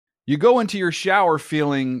You go into your shower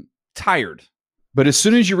feeling tired, but as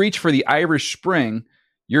soon as you reach for the Irish Spring,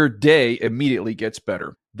 your day immediately gets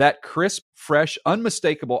better. That crisp, fresh,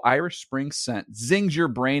 unmistakable Irish Spring scent zings your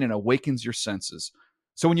brain and awakens your senses.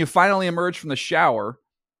 So when you finally emerge from the shower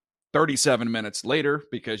 37 minutes later,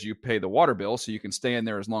 because you pay the water bill so you can stay in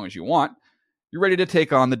there as long as you want, you're ready to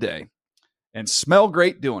take on the day and smell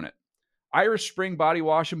great doing it. Irish Spring Body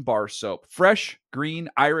Wash and Bar Soap. Fresh, green,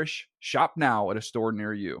 Irish. Shop now at a store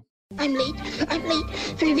near you. I'm late for a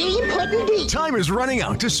very important date. Time is running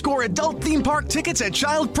out to score adult theme park tickets at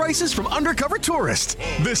child prices from Undercover Tourist.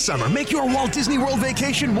 This summer, make your Walt Disney World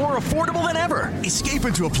vacation more affordable than ever. Escape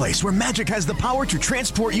into a place where magic has the power to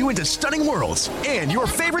transport you into stunning worlds and your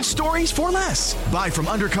favorite stories for less. Buy from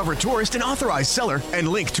Undercover Tourist, an authorized seller, and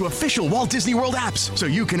link to official Walt Disney World apps so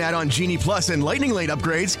you can add on Genie Plus and Lightning Lane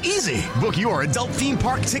upgrades easy. Book your adult theme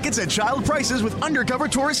park tickets at child prices with Undercover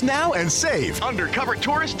Tourist now and save.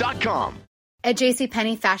 UndercoverTourist.com. At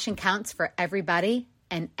JCPenney, fashion counts for everybody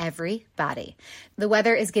and everybody. The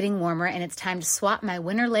weather is getting warmer and it's time to swap my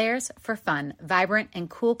winter layers for fun, vibrant, and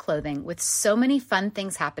cool clothing. With so many fun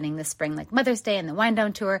things happening this spring, like Mother's Day and the Wind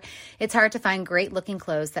Down Tour, it's hard to find great looking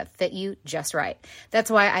clothes that fit you just right.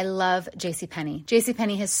 That's why I love JCPenney.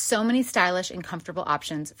 JCPenney has so many stylish and comfortable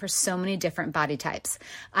options for so many different body types.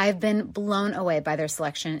 I've been blown away by their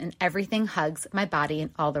selection, and everything hugs my body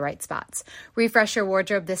in all the right spots. Refresh your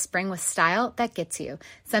wardrobe this spring with style that gets you.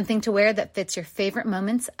 Something to wear that fits your favorite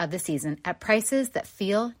moments of the season at prices that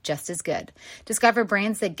feel just as good. Discover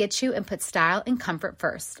brands that get you and put style and comfort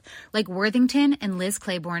first, like Worthington and Liz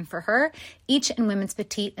Claiborne for her, each in women's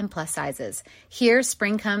petite and plus sizes. Here,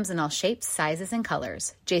 spring comes in all shapes, sizes, and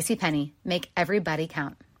colors. JCPenney, make everybody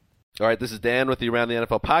count. All right, this is Dan with the Around the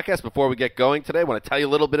NFL podcast. Before we get going today, I want to tell you a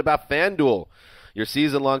little bit about FanDuel. Your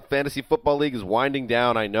season-long fantasy football league is winding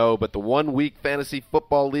down, I know, but the one-week fantasy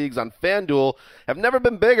football leagues on FanDuel have never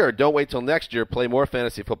been bigger. Don't wait till next year. Play more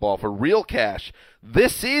fantasy football for real cash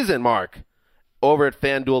this season, Mark. Over at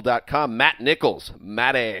FanDuel.com, Matt Nichols,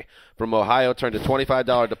 Matty from Ohio, turned a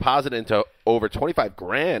 $25 deposit into over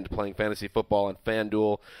 $25,000 playing fantasy football on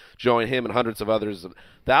FanDuel. Join him and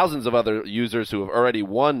thousands of other users who have already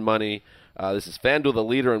won money. This is FanDuel, the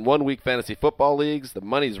leader in one-week fantasy football leagues. The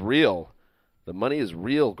money's real. The money is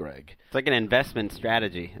real, Greg. It's like an investment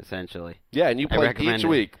strategy, essentially. Yeah, and you play each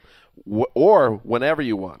week or whenever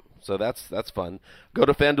you want. So that's fun. Go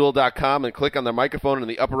to FanDuel.com and click on the microphone in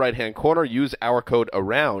the upper right-hand corner. Use our code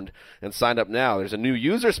AROUND and sign up now. There's a new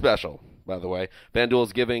user special, by the way. FanDuel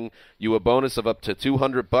is giving you a bonus of up to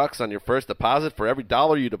 $200 on your first deposit. For every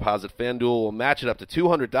dollar you deposit, FanDuel will match it up to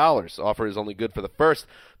 $200. Offer is only good for the first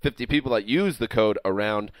 50 people that use the code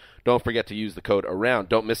AROUND. Don't forget to use the code AROUND.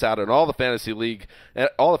 Don't miss out on all the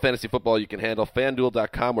fantasy football you can handle.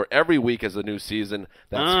 FanDuel.com, where every week is a new season.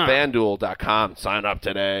 That's FanDuel.com. Sign up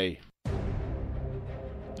today.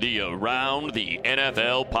 The Around the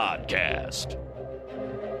NFL podcast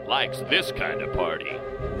likes this kind of party.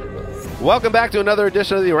 Welcome back to another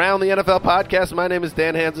edition of the Around the NFL podcast. My name is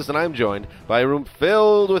Dan Hansis, and I'm joined by a room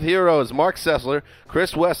filled with heroes. Mark Sessler,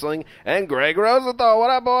 Chris Wessling, and Greg Rosenthal.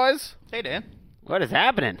 What up, boys? Hey, Dan. What is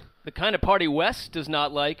happening? The kind of party Wes does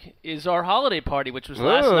not like is our holiday party, which was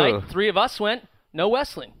last night. 3 of us went, no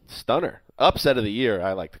Wessling. Stunner. Upset of the year,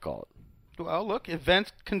 I like to call it. Well, look,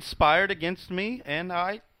 events conspired against me, and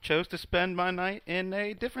I chose to spend my night in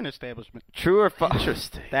a different establishment. True or false?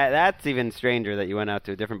 Interesting. That's even stranger that you went out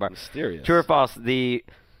to a different bar. Mysterious. True or false? The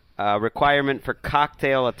requirement for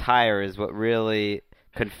cocktail attire is what really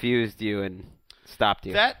confused you and stopped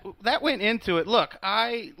you. That went into it. Look,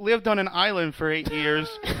 I lived on an island for 8 years.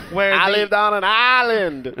 Where I lived on an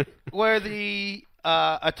island. Where the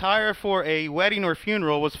attire for a wedding or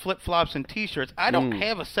funeral was flip-flops and T-shirts. I don't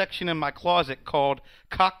have a section in my closet called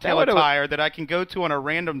cocktail attire that I can go to on a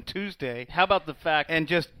random Tuesday. How about the fact and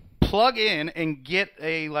just plug in and get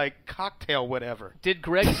a cocktail whatever? Did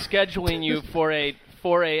Greg scheduling you for a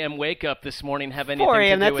 4 a.m. wake up this morning have anything 4 to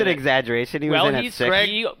a.m. do That's with an it? exaggeration. He was in at 6.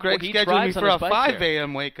 Greg scheduled me for a 5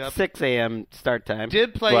 a.m. wake up. 6 a.m. start time.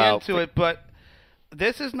 Did play into it, but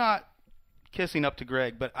this is not kissing up to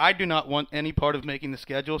Greg, but I do not want any part of making the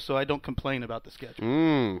schedule, so I don't complain about the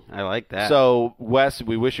schedule. I like that. So, Wes,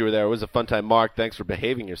 we wish you were there. It was a fun time. Mark, thanks for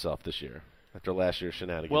behaving yourself this year after last year's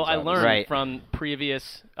shenanigans. Well, I learned from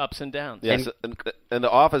previous ups and downs. Yes, and the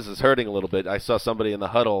office is hurting a little bit. I saw somebody in the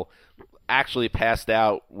huddle actually passed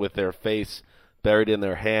out with their face buried in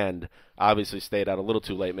their hand. Obviously stayed out a little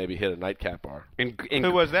too late, maybe hit a nightcap bar.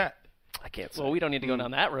 Who was that? I can't say. Well, we don't need to go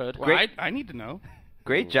down that road. Well, I need to know.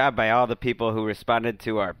 Great job by all the people who responded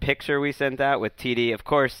to our picture we sent out with TD. Of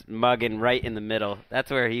course, Muggin right in the middle. That's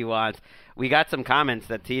where he wants. we got some comments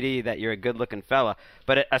that TD that you're a good-looking fella,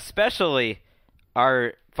 but especially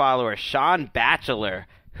our follower Sean Batchelor,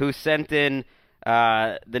 who sent in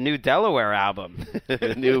the new Delaware album,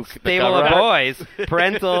 New Stable of Boys,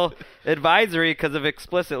 parental advisory because of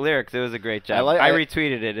explicit lyrics. It was a great job. I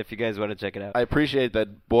retweeted it if you guys want to check it out. I appreciate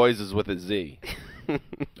that Boys is with a Z.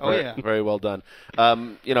 Yeah. Very well done.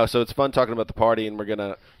 So it's fun talking about the party, and we're going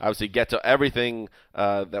to obviously get to everything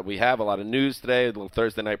that we have. A lot of news today, a little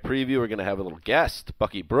Thursday night preview. We're going to have a little guest,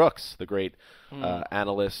 Bucky Brooks, the great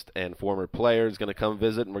analyst and former player, is going to come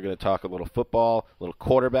visit, and we're going to talk a little football, a little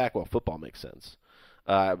quarterback. Well, football makes sense.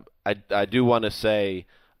 I do want to say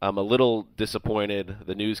I'm a little disappointed.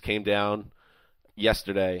 The news came down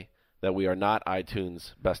yesterday that we are not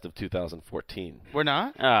iTunes Best of 2014. We're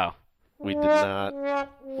not? Oh. We did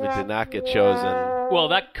not get chosen. Well,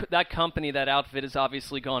 that company, that outfit, has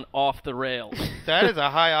obviously gone off the rails. That is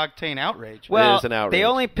a high-octane outrage. Well, it is an outrage. They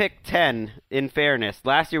only picked 10, in fairness.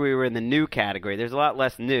 Last year we were in the new category. There's a lot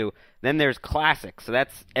less new. Then there's classic, so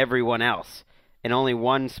that's everyone else. And only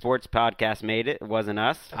one sports podcast made it. It wasn't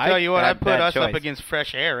us. I tell you what, I put us choice. up against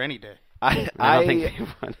Fresh Air any day. I don't think they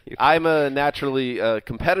won. I'm a naturally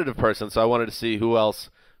competitive person, so I wanted to see who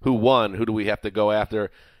won. Who do we have to go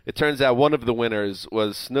after? It turns out one of the winners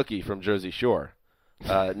was Snooki from Jersey Shore.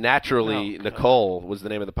 Naturally, Nicole was the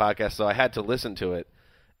name of the podcast, so I had to listen to it,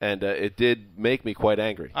 and it did make me quite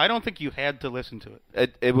angry. I don't think you had to listen to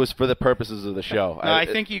it. It was for the purposes of the show. No, I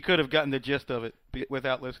think you could have gotten the gist of it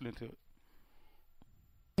without listening to it.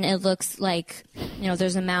 It looks like,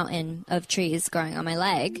 there's a mountain of trees growing on my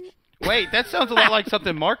leg. Wait, that sounds a lot like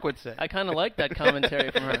something Mark would say. I kind of like that commentary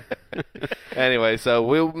from her. Anyway,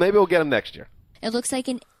 so maybe we'll get him next year. It looks like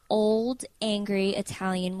an old, angry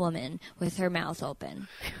Italian woman with her mouth open.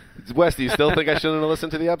 Wes, do you still think I shouldn't have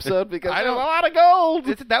listened to the episode? Because there's a lot of gold.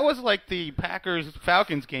 That was like the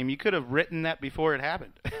Packers-Falcons game. You could have written that before it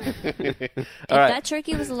happened. If that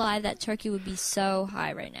turkey was alive, that turkey would be so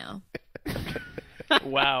high right now.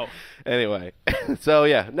 Wow. Anyway, so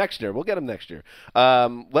yeah, next year. We'll get him next year.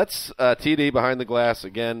 Let's TD behind the glass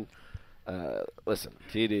again. Listen,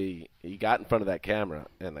 TD, he got in front of that camera,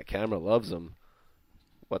 and the camera loves him.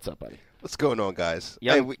 What's up, buddy? What's going on, guys?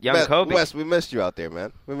 Young Kobe. Wes, we missed you out there,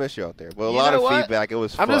 man. We missed you out there. Well, a lot of feedback. It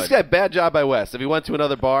was fun. I'm just saying, bad job by Wes. If he went to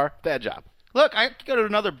another bar, bad job. Look, I could go to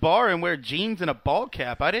another bar and wear jeans and a ball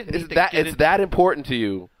cap. I didn't. It's that important to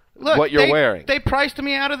you. Look, what you're wearing. They priced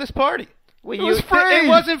me out of this party. Well, it was free. It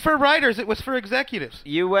wasn't for writers. It was for executives.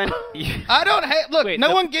 You went. I don't have. Look,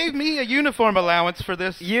 no one gave me a uniform allowance for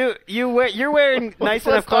this. You're wearing nice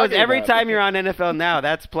enough clothes every time you're on NFL Now.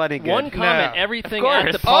 That's plenty good. One comment. Everything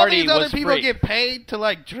at the party was free. All these other people get paid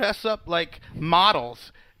to dress up like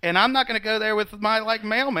models. And I'm not going to go there with my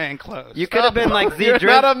mailman clothes. You could have been like Z Drizzle. You're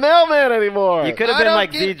not a mailman anymore. You could have been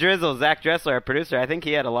like Z Drizzle, Zach Dressler, our producer. I think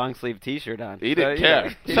he had a long sleeve T-shirt on. He didn't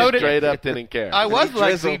care. He straight up didn't care. I was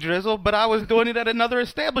like Z Drizzle, but I was doing it at another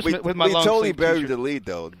establishment with my long sleeve. We totally buried the lead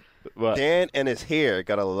though. What? Dan and his hair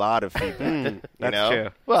got a lot of feedback. That's true.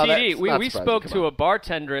 Well, TD, we spoke to a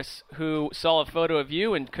bartendress who saw a photo of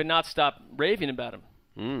you and could not stop raving about him.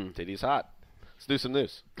 TD's hot. Let's do some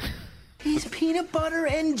news. He's peanut butter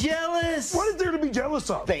and jealous. What is there to be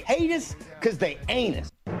jealous of? They hate us because they ain't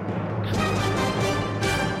us.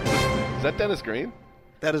 Is that Dennis Green?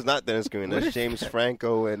 That is not Dennis Green. That's James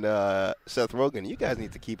Franco and Seth Rogen. You guys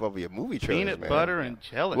need to keep up with your movie trailers, Peanut man. butter and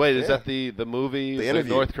jealous. Wait, is that the movie, the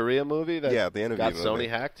North Korea movie? That the interview got movie. Sony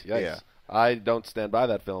hacked? Yikes. Yeah. I don't stand by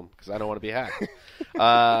that film because I don't want to be hacked.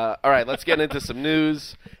 All right, let's get into some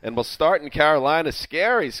news. And we'll start in Carolina.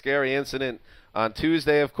 Scary incident. On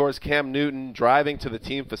Tuesday, of course, Cam Newton driving to the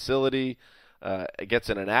team facility gets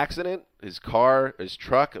in an accident. His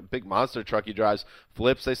truck, a big monster truck he drives,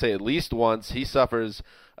 flips, they say, at least once. He suffers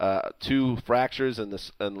 2 fractures in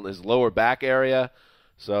his lower back area.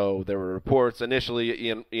 So there were reports. Initially,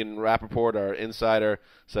 Ian Rappaport, our insider,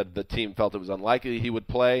 said the team felt it was unlikely he would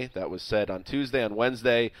play. That was said on Tuesday. On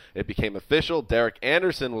Wednesday, it became official. Derek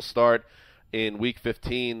Anderson will start in Week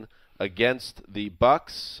 15 against the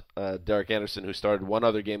Bucks. Derek Anderson, who started one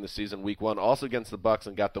other game this season, Week 1, also against the Bucks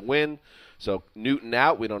and got the win. So Newton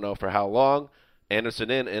out. We don't know for how long. Anderson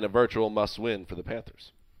in a virtual must-win for the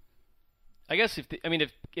Panthers. I guess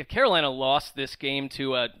if Carolina lost this game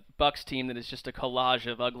to a Bucks team that is just a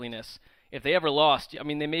collage of ugliness, if they ever lost,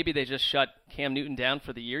 maybe they just shut Cam Newton down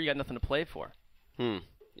for the year. You got nothing to play for.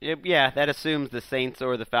 Yeah, that assumes the Saints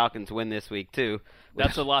or the Falcons win this week too.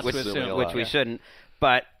 That's a lot to assume, which we shouldn't.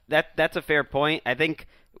 But that's a fair point. I think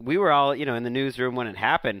we were all, in the newsroom when it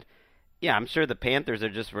happened. Yeah, I'm sure the Panthers are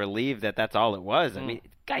just relieved that that's all it was. I mean, the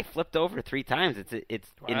guy flipped over 3 times.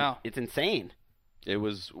 It's insane. It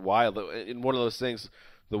was wild. In one of those things,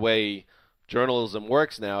 the way journalism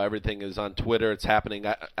works now, everything is on Twitter. It's happening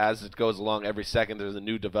as it goes along. Every second there's a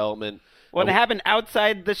new development. Well, it happened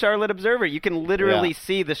outside the Charlotte Observer. You can literally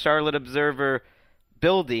see the Charlotte Observer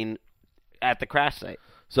building at the crash site.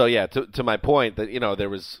 So, yeah, to my point that, there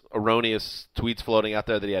was erroneous tweets floating out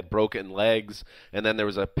there that he had broken legs, and then there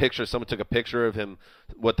was a picture. Someone took a picture of him,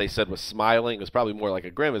 what they said was smiling. It was probably more like a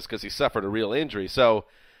grimace because he suffered a real injury. So,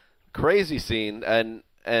 crazy scene,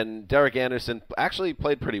 and Derek Anderson actually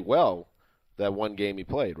played pretty well that one game he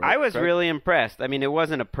played, right? I was really impressed. I mean, it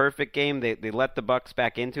wasn't a perfect game. They let the Bucs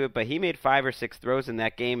back into it, but he made 5 or 6 throws in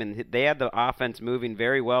that game, and they had the offense moving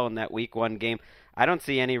very well in that Week 1 game. I don't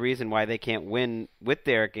see any reason why they can't win with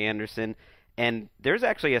Derek Anderson. And there's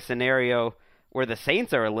actually a scenario where the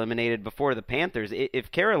Saints are eliminated before the Panthers.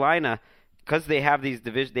 If Carolina, because they have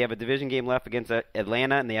a division game left against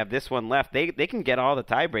Atlanta, and they have this one left, they can get all the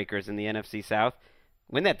tiebreakers in the NFC South,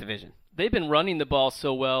 win that division. They've been running the ball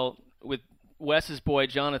so well with Wes's boy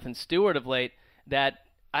Jonathan Stewart of late that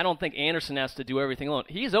I don't think Anderson has to do everything alone.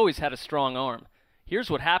 He's always had a strong arm. Here's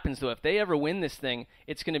what happens, though. If they ever win this thing,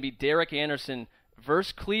 it's going to be Derek Anderson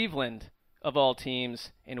versus Cleveland, of all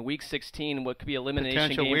teams, in Week 16, what could be an elimination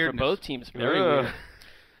Potential game weirdness. for both teams. Very weird.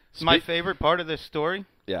 My favorite part of this story?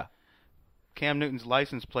 Yeah. Cam Newton's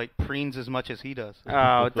license plate preens as much as he does.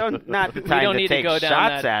 Oh, not the time to take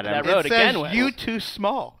shots at him. That road it says, again, you too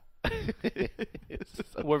small.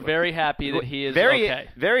 We're very happy that he is okay.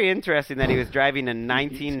 Very interesting that he was driving a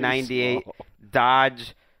 1998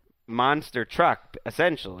 Dodge monster truck,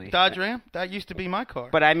 essentially. Dodge Ram? That used to be my car.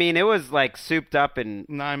 But, I mean, it was, like, souped up and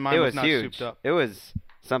mine it was not huge. souped up. It was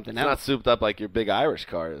something else. It's not souped up like your big Irish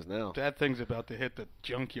car is now. That thing's about to hit the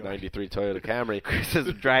junkyard. 93 Toyota Camry. Chris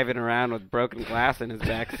is driving around with broken glass in his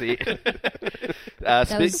back seat.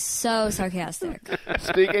 That was so sarcastic.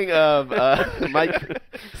 Speaking of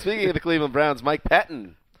speaking of the Cleveland Browns, Mike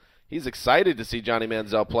Pettin, he's excited to see Johnny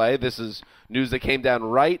Manziel play. This is news that came down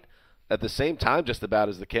right at the same time, just about,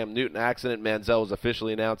 as the Cam Newton accident. Manziel was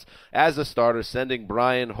officially announced as a starter, sending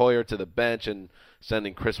Brian Hoyer to the bench and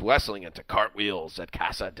sending Chris Wessling into cartwheels at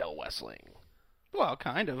Casa del Wessling. Well,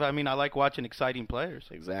 kind of. I mean, I like watching exciting players.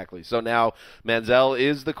 Exactly. So now Manziel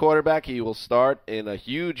is the quarterback. He will start in a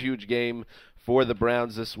huge, huge game for the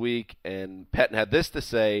Browns this week. And Pettin had this to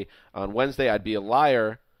say on Wednesday: "I'd be a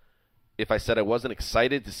liar if I said I wasn't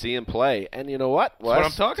excited to see him play." And you know what, Wes?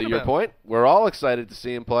 That's what I'm talking to about. your point, we're all excited to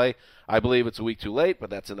see him play. I believe it's a week too late, but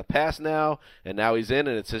that's in the past now. And now he's in,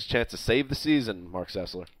 and it's his chance to save the season, Mark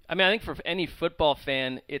Sessler. I mean, I think for any football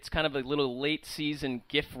fan, it's kind of a little late-season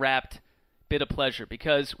gift-wrapped bit of pleasure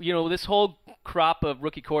because, this whole crop of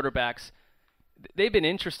rookie quarterbacks, they've been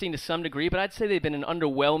interesting to some degree, but I'd say they've been an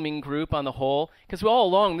underwhelming group on the whole because all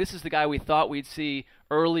along this is the guy we thought we'd see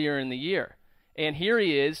earlier in the year. And here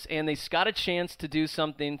he is, and they've got a chance to do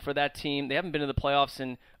something for that team. They haven't been to the playoffs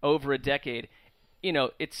in over a decade.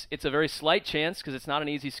 It's a very slight chance because it's not an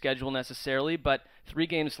easy schedule necessarily, but 3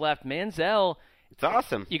 games left. Manziel, it's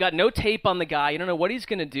awesome. You got no tape on the guy. You don't know what he's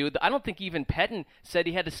going to do. I don't think even Pettin said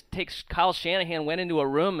he had to take Kyle Shanahan went into a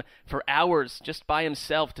room for hours just by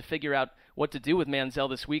himself to figure out what to do with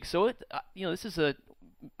Manziel this week. So, this is a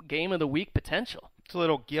game of the week potential. It's a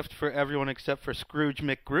little gift for everyone except for Scrooge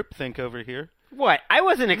McGroupthink over here. What? I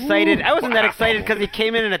wasn't excited. I wasn't that excited because he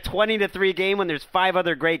came in a 20-3 game when there's 5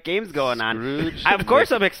 other great games going on. Of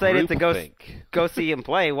course I'm excited to go see him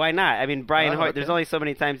play. Why not? I mean, Brian Hoyer, there's only so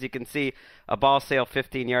many times you can see a ball sail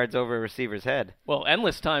 15 yards over a receiver's head. Well,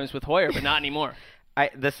 endless times with Hoyer, but not anymore.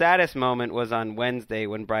 The saddest moment was on Wednesday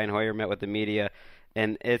when Brian Hoyer met with the media,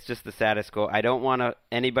 and it's just the saddest quote. "I don't want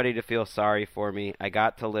anybody to feel sorry for me. I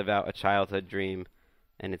got to live out a childhood dream,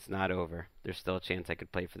 and it's not over. There's still a chance I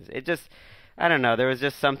could play for this." It just... I don't know. There was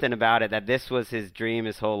just something about it that this was his dream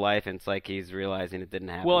his whole life, and it's like he's realizing it didn't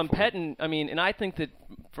happen. Well, and Pettin, and I think that,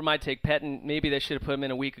 for my take, Pettin, maybe they should have put him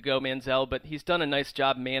in a week ago, Manziel, but he's done a nice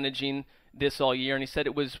job managing this all year, and he said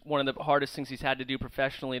it was one of the hardest things he's had to do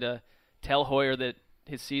professionally to tell Hoyer that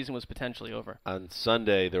his season was potentially over. On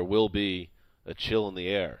Sunday, there will be a chill in the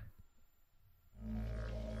air.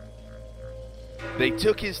 They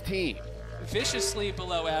took his team. Viciously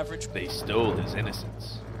below average. They stole his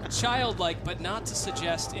innocence. Childlike, but not to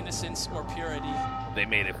suggest innocence or purity. They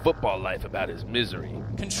made a football life about his misery.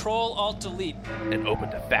 Control, Alt, Delete. And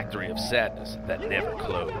opened a factory of sadness that never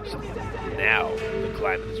closed. Now, the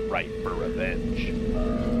climate is ripe for revenge.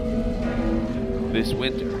 This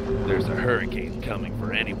winter, there's a hurricane coming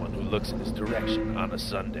for anyone who looks in his direction on a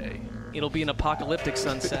Sunday. It'll be an apocalyptic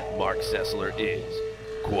sunset. Mark Sessler is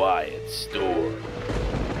Quiet Storm.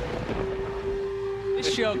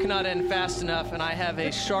 This show cannot end fast enough, and I have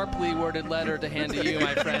a sharply worded letter to hand to you,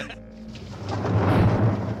 my friend.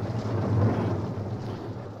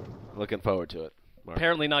 Looking forward to it. Mark.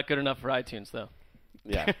 Apparently not good enough for iTunes, though.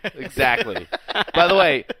 Yeah, exactly. By the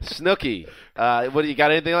way, Snooki, what do you got?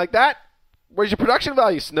 Anything like that? Where's your production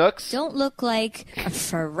value, Snooks? Don't look like a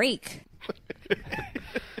freak.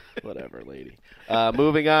 Whatever, lady.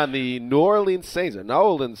 Moving on, the New Orleans Saints.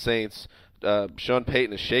 Sean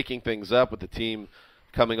Payton is shaking things up with the team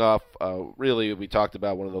coming off. Really, we talked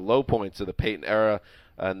about one of the low points of the Payton era,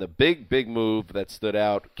 and the big move that stood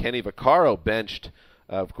out. Kenny Vaccaro benched.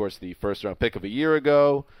 Of course, the first-round pick of a year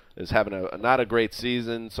ago is having not a great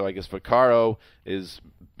season. So I guess Vaccaro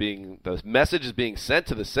the message is being sent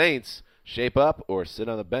to the Saints: shape up or sit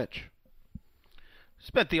on the bench.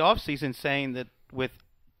 Spent the offseason saying that with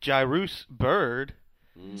Jairus Byrd.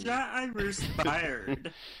 Jairus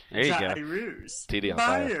Byrd. There you Jairus go. TD on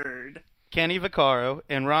fire. Byrd. Kenny Vaccaro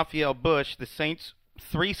and Raphael Bush, the Saints'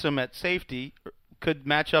 threesome at safety, could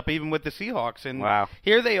match up even with the Seahawks. And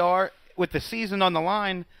here they are with the season on the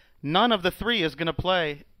line. None of the three is going to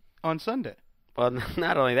play on Sunday. Well,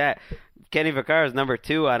 not only that, Kenny Vaccaro is number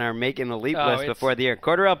 2 on our Making the Leap list before the year.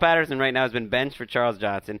 Cordarrelle Patterson right now has been benched for Charles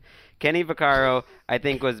Johnson. Kenny Vaccaro, I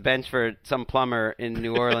think, was benched for some plumber in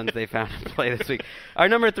New Orleans they found to play this week. Our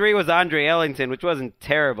number 3 was Andre Ellington, which wasn't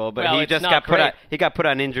terrible, but he just got put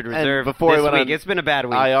on injured reserve before this week. It's been a bad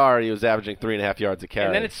week. IR, he was averaging 3.5 yards a carry.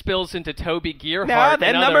 And then it spills into Toby Gearhart. No,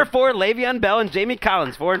 then number 4, Le'Veon Bell and Jamie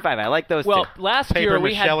Collins, 4 and 5. I like those two. Well, last year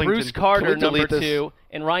we had Bruce Carter number 2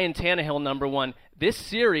 and Ryan Tannehill number 1. This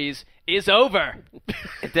series is over.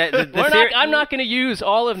 I'm not going to use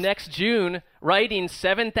all of next June writing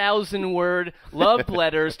 7,000-word love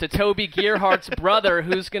letters to Toby Gearhart's brother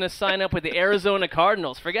who's going to sign up with the Arizona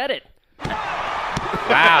Cardinals. Forget it.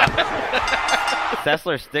 Wow.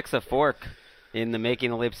 Sessler sticks a fork in the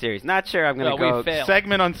Making the Leap series. Not sure I'm going to go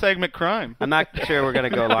segment on segment crime. I'm not sure we're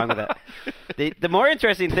going to go along with that. The more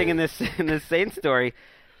interesting thing in this Saints story,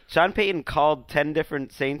 Sean Payton called 10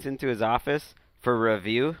 different Saints into his office for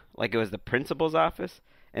review, like it was the principal's office,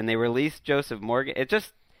 and they released Joseph Morgan.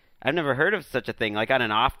 I've never heard of such a thing. Like on an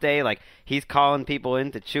off day, like he's calling people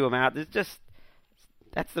in to chew them out.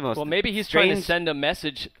 That's the most. Well, maybe he's trying to send a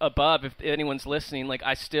message above if anyone's listening. Like,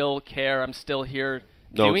 I still care. I'm still here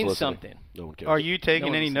doing something. No one cares. Are you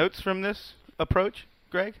taking any notes from this approach,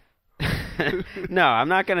 Greg? No, I'm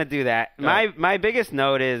not going to do that. My biggest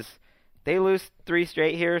note is they lose 3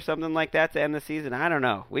 straight here or something like that to end the season. I don't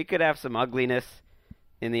know. We could have some ugliness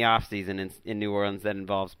in the offseason in New Orleans that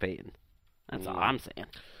involves Peyton. That's all I'm saying.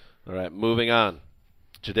 All right, moving on.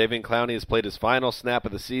 Jadeveon Clowney has played his final snap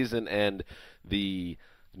of the season, and the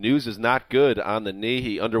news is not good on the knee.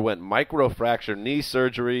 He underwent microfracture knee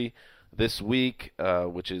surgery this week,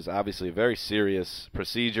 which is obviously a very serious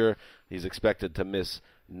procedure. He's expected to miss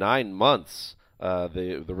 9 months.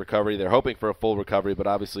 The recovery, they're hoping for a full recovery, but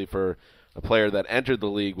obviously for a player that entered the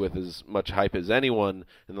league with as much hype as anyone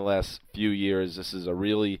in the last few years, this is a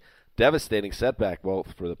really devastating setback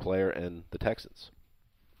both for the player and the Texans.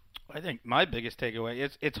 I think my biggest takeaway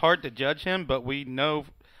is it's hard to judge him, but we know,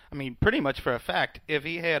 pretty much for a fact, if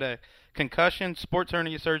he had a concussion, sports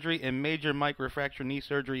hernia surgery, and major microfracture knee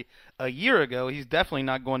surgery a year ago, he's definitely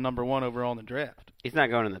not going number 1 overall in the draft. He's not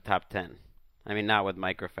going in the top 10. Not with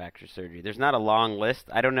microfracture surgery. There's not a long list.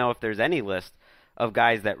 I don't know if there's any list of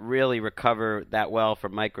guys that really recover that well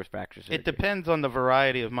from microfracture surgery. It depends on the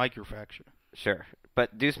variety of microfracture. Sure.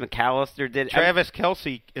 But Deuce McAllister did. Travis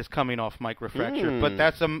Kelce is coming off microfracture, but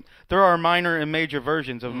there are minor and major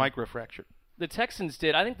versions of microfracture. The Texans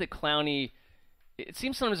did. I think that Clowney, it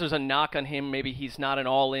seems sometimes there's a knock on him. Maybe he's not an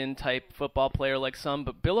all-in type football player like some,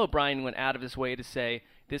 but Bill O'Brien went out of his way to say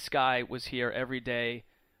this guy was here every day,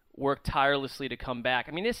 worked tirelessly to come back.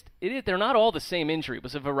 They're not all the same injury. It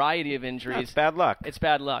was a variety of injuries. No, it's bad luck. It's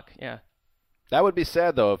bad luck, yeah. That would be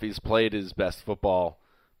sad, though, if he's played his best football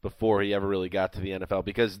before he ever really got to the NFL,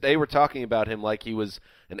 because they were talking about him like he was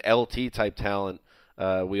an LT-type talent.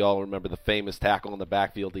 We all remember the famous tackle in the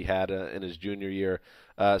backfield he had in his junior year.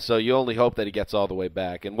 So you only hope that he gets all the way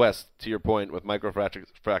back. And, Wes, to your point, with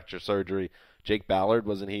microfracture surgery, Jake Ballard,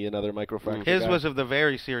 wasn't he another microfracture His guy? was of the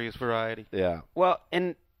very serious variety. Yeah. Well,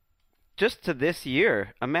 and just to this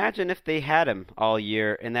year, imagine if they had him all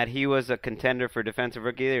year and that he was a contender for Defensive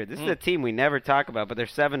Rookie of the Year. This is a team we never talk about, but they're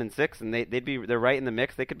 7-6, and they're right in the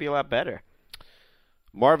mix. They could be a lot better.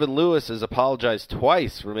 Marvin Lewis has apologized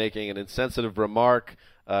twice for making an insensitive remark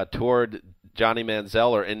toward Johnny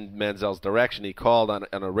Manziel, or in Manziel's direction. He called on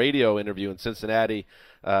a radio interview in Cincinnati.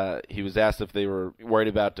 He was asked if they were worried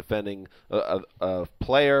about defending a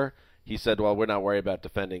player, he said, well, we're not worried about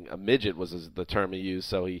defending a midget was the term he used.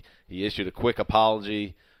 So he issued a quick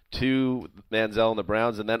apology to Manziel and the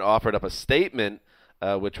Browns and then offered up a statement,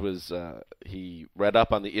 which was he read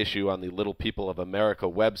up on the issue on the Little People of America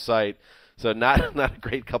website. So not a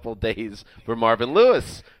great couple of days for Marvin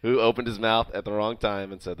Lewis, who opened his mouth at the wrong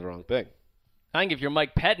time and said the wrong thing. I think if you're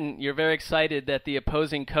Mike Pettin, you're very excited that the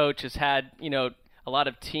opposing coach has had, a lot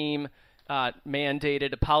of team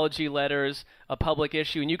mandated apology letters, a public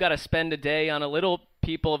issue, and you got to spend a day on a Little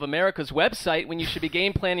People of America's website when you should be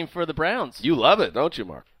game planning for the Browns. You love it, don't you,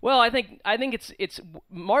 Mark? Well, I think it's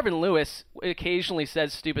Marvin Lewis occasionally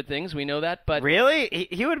says stupid things. We know that, but really,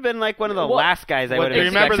 he would have been like one of the last guys I would have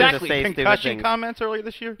expected to say stupid concussion things. comments earlier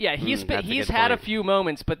this year? Yeah, he's had a few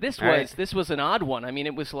moments, but this was an odd one. I mean,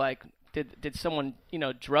 it was like, did someone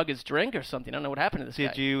drug his drink or something? I don't know what happened to this guy.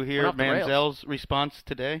 Did you hear Manziel's response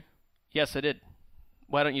today? Yes, I did.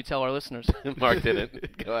 Why don't you tell our listeners? Mark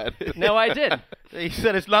didn't. Go ahead. No, I did. He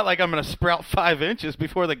said it's not like I'm going to sprout 5 inches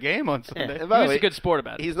before the game on Sunday. He was a good sport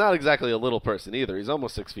about it. He's not exactly a little person either. He's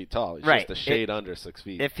almost 6 feet tall. He's just a shade under 6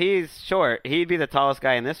 feet. If he's short, he'd be the tallest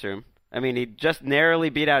guy in this room. I mean, he just narrowly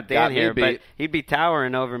beat out Dan here, but he'd be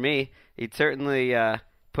towering over me. He'd certainly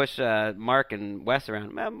push Mark and Wes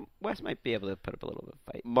around. Wes might be able to put up a little bit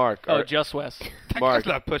of fight. Mark. Just Wes. Mark's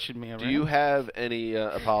not pushing me around. Do you have any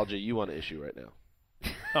apology you want to issue right now?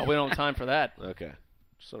 Oh, we don't have time for that. Okay.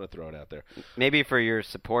 Just want to throw it out there. Maybe for your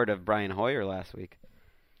support of Brian Hoyer last week.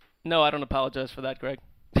 No, I don't apologize for that, Greg.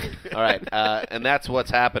 All right. And that's what's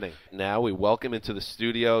happening. Now we welcome into the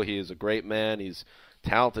studio. He is a great man. He's a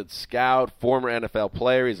talented scout, former NFL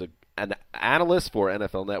player. He's an analyst for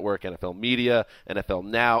NFL Network, NFL Media, NFL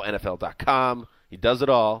Now, NFL.com. He does it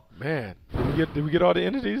all. Man, did we get all the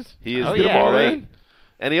entities? He is them all great. in?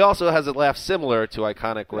 And he also has a laugh similar to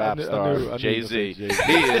iconic rap star Jay-Z. He is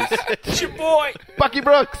It's your boy, Bucky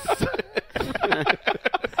Brooks.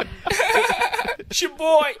 it's your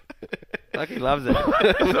boy. Bucky loves it.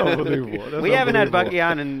 It's unbelievable. We haven't had Bucky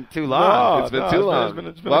on in too long. No, it's been too long.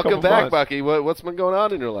 It's been Welcome back, months. Bucky. What's been going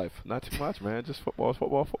on in your life? Not too much, man. Just football.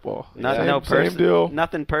 Same deal.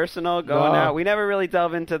 Nothing personal going out. We never really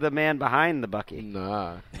delve into the man behind the Bucky.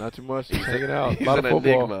 Nah, not too much. Just hanging out. He's a lot an of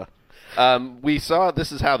football. enigma. We saw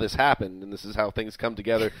this is how this happened, and this is how things come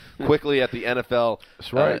together quickly at the NFL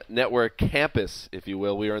That's right. Network campus, if you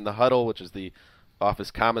will. We were in the huddle, which is the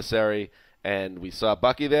office commissary, and we saw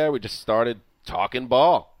Bucky there. We just started talking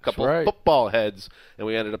ball, a couple of football heads, and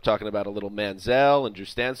we ended up talking about a little Manziel and Drew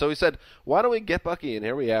Stanton. So we said, why don't we get Bucky in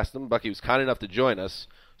here? We asked him. Bucky was kind enough to join us.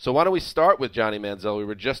 So why don't we start with Johnny Manziel? We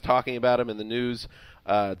were just talking about him in the news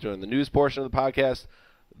during the news portion of the podcast.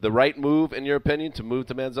 The right move, in your opinion, to move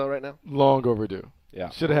to Manziel right now? Long overdue. Yeah.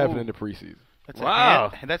 Should have happened in the preseason. That's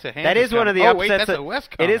a hand. That is one of the upsets. Wait, that's a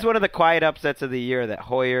West it is one of the quiet upsets of the year that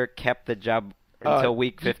Hoyer kept the job until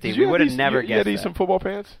week 15. We would have never guessed that. You had some football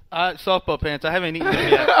pants? Softball pants. I haven't eaten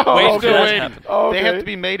them yet. They have to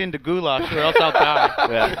be made into goulash or else I'll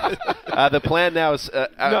die. Yeah. The plan now is,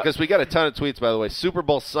 because we got a ton of tweets, by the way, Super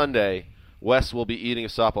Bowl Sunday, Wes will be eating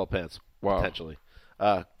his softball pants, potentially.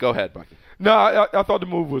 Go ahead, Bucky. No, I thought the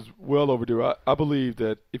move was well overdue. I believe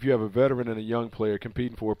that if you have a veteran and a young player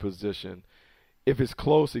competing for a position, if it's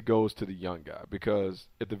close, it goes to the young guy. Because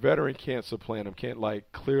if the veteran can't supplant him, can't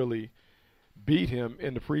clearly beat him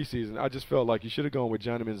in the preseason, I just felt like you should have gone with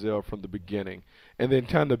Johnny Manziel from the beginning and then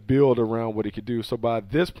kind of build around what he could do. So by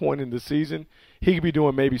this point in the season, he could be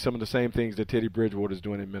doing maybe some of the same things that Teddy Bridgewater is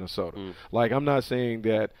doing in Minnesota. Like, I'm not saying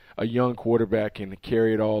that a young quarterback can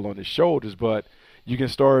carry it all on his shoulders, but you can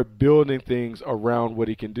start building things around what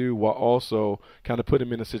he can do while also kind of put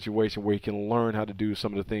him in a situation where he can learn how to do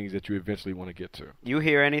some of the things that you eventually want to get to. You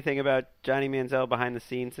hear anything about Johnny Manziel behind the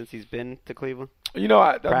scenes since he's been to Cleveland?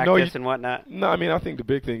 Practice and whatnot? No, I mean, I think the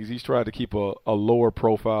big thing is he's tried to keep a lower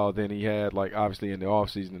profile than he had, obviously in the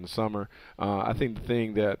offseason in the summer. I think the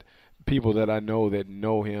thing that people that I know that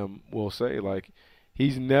know him will say,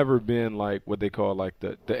 he's never been what they call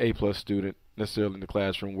the A-plus student necessarily in the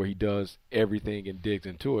classroom where he does everything and digs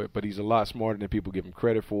into it, but he's a lot smarter than people give him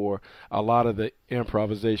credit for. A lot of the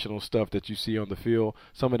improvisational stuff that you see on the field,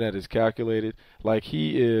 some of that is calculated.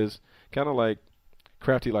 He is kind of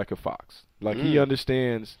crafty like a fox. He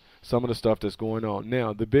understands some of the stuff that's going on.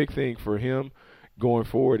 Now, the big thing for him going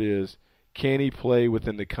forward is, can he play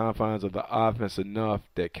within the confines of the offense enough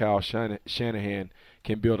that Kyle Shanahan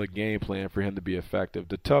can build a game plan for him to be effective?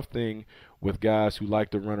 The tough thing with guys who like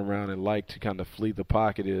to run around and like to kind of flee the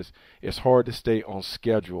pocket is it's hard to stay on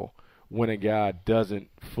schedule when a guy doesn't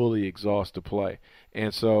fully exhaust the play.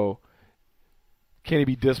 And so can he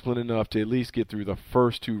be disciplined enough to at least get through the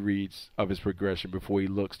first two reads of his progression before he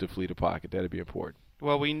looks to flee the pocket? That'd be important.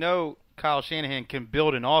 Well, we know Kyle Shanahan can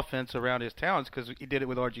build an offense around his talents because he did it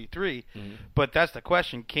with RG3. But that's the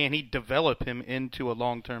question. Can he develop him into a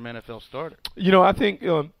long-term NFL starter? I think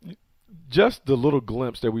just the little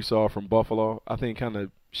glimpse that we saw from Buffalo, I think kind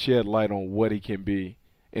of shed light on what he can be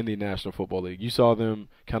in the National Football League. You saw them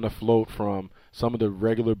kind of float from some of the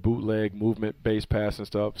regular bootleg movement-based passing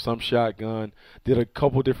stuff, some shotgun, did a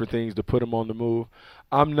couple different things to put him on the move.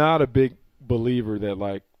 I'm not a big believer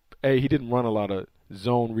that, he didn't run a lot of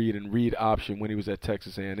zone read and read option when he was at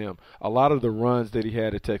Texas A&M. A lot of the runs that he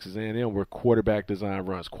had at Texas A&M were quarterback design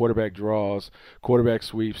runs, quarterback draws, quarterback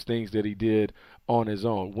sweeps, things that he did on his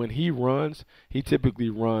own. When he runs, he typically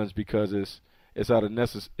runs because it's out of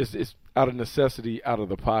necessity out of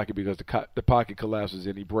the pocket because the pocket collapses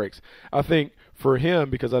and he breaks. I think for him,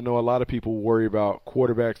 because I know a lot of people worry about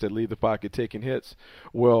quarterbacks that leave the pocket taking hits.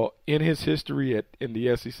 Well, in his history in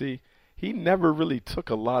the SEC, he never really took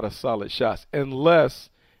a lot of solid shots unless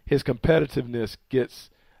his competitiveness gets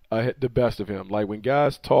the best of him. Like when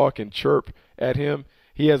guys talk and chirp at him,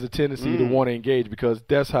 he has a tendency to want to engage because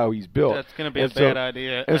that's how he's built. That's going to be a bad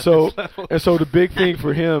idea. And so the big thing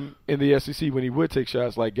for him in the SEC when he would take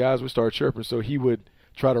shots, guys would start chirping, so he would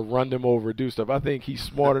try to run them over, do stuff. I think he's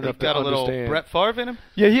smart enough to understand. Got a little Brett Favre in him?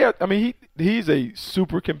 Yeah, he's a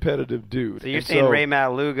super competitive dude. So you're saying Ray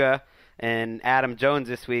Maluga and Adam Jones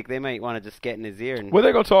this week, they might want to just get in his ear. Well,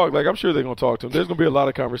 they're going to talk. I'm sure they're going to talk to him. There's going to be a lot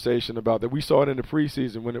of conversation about that. We saw it in the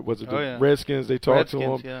preseason when it was the Redskins. They talked to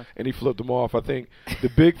him, and he flipped them off. I think the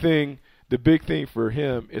big thing for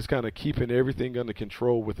him is kind of keeping everything under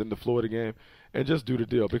control within the Florida game and just do the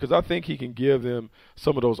deal because I think he can give them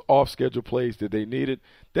some of those off-schedule plays that they needed.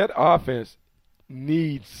 That offense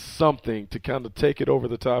needs something to kind of take it over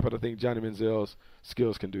the top, and I think Johnny Manziel's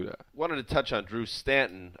skills can do that. Wanted to touch on Drew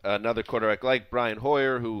Stanton, another quarterback like Brian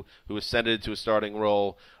Hoyer, who ascended to a starting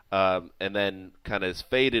role and then kind of has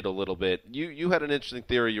faded a little bit. You had an interesting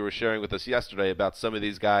theory you were sharing with us yesterday about some of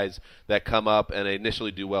these guys that come up and they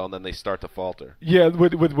initially do well and then they start to falter. Yeah,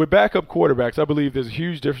 with backup quarterbacks, I believe there's a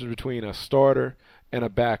huge difference between a starter and a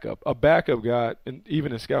backup. A backup guy, and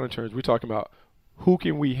even in scouting terms, we're talking about who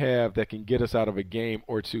can we have that can get us out of a game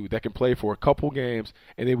or two, that can play for a couple games,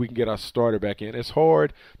 and then we can get our starter back in. It's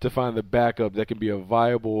hard to find the backup that can be a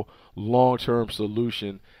viable long-term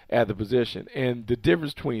solution at the position. And the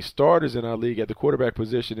difference between starters in our league at the quarterback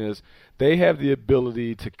position is they have the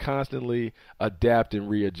ability to constantly adapt and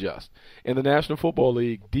readjust. In the National Football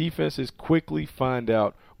League, defenses quickly find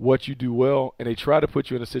out what you do well, and they try to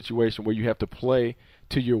put you in a situation where you have to play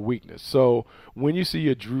to your weakness. So when you see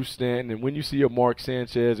a Drew Stanton and when you see a Mark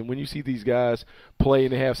Sanchez and when you see these guys play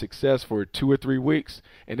and they have success for 2 or 3 weeks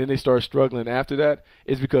and then they start struggling after that,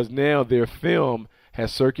 it's because now their film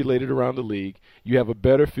has circulated around the league. You have a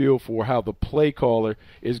better feel for how the play caller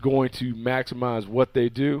is going to maximize what they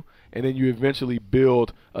do, and then you eventually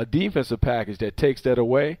build a defensive package that takes that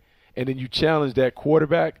away, and then you challenge that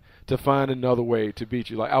quarterback to find another way to beat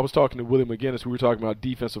you. Like I was talking to Willie McGinnis, we were talking about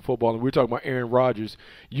defensive football, and we were talking about Aaron Rodgers,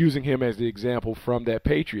 using him as the example from that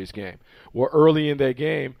Patriots game. Well, early in that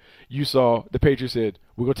game, you saw the Patriots said,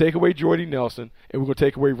 we're going to take away Jordy Nelson, and we're going to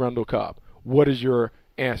take away Randall Cobb. What is your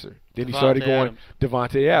answer? Then he started going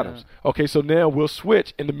Devontae Adams. Yeah. Okay, so now we'll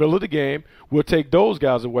switch in the middle of the game. We'll take those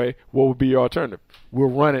guys away. What would be your alternative? We'll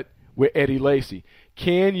run it with Eddie Lacy.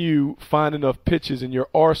 Can you find enough pitches in your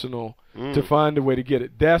arsenal to find a way to get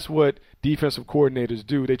it? That's what defensive coordinators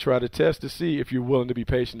do. They try to test to see if you're willing to be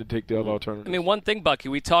patient to take the other alternatives. I mean, one thing, Bucky,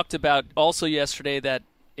 we talked about also yesterday that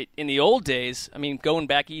in the old days, I mean, going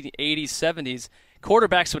back 80s, 70s,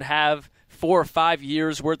 quarterbacks would have 4 or 5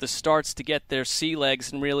 years worth of starts to get their sea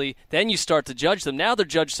legs, and really then you start to judge them. Now they're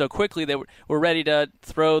judged so quickly that we're ready to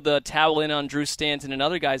throw the towel in on Drew Stanton and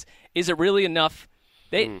other guys. Is it really enough?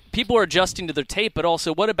 People are adjusting to their tape, but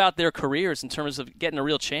also what about their careers in terms of getting a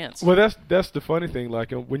real chance? Well, that's the funny thing.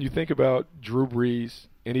 Like when you think about Drew Brees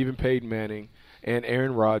and even Peyton Manning and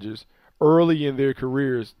Aaron Rodgers, early in their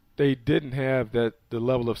careers, they didn't have the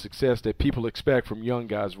level of success that people expect from young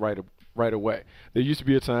guys right away. There used to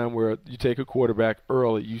be a time where you take a quarterback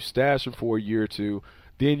early, you stash him for a year or two,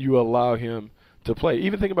 then you allow him to play.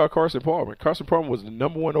 Even think about Carson Palmer. Carson Palmer was the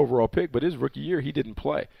number 1 overall pick, but his rookie year he didn't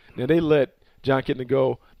play. Now they let John Kitna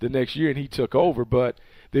go the next year, and he took over. But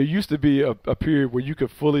there used to be a period where you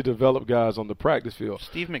could fully develop guys on the practice field.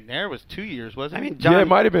 Steve McNair was 2 years, wasn't he? I mean, yeah, it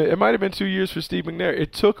might have been 2 years for Steve McNair.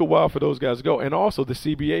 It took a while for those guys to go. And also the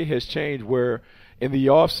CBA has changed where in the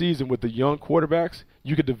offseason with the young quarterbacks,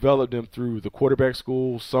 you could develop them through the quarterback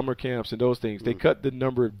school, summer camps, and those things. They cut the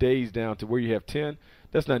number of days down to where you have 10.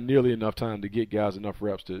 That's not nearly enough time to get guys enough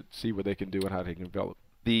reps to see what they can do and how they can develop.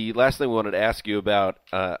 The last thing we wanted to ask you about,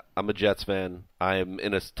 I'm a Jets fan. I am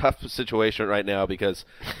in a tough situation right now because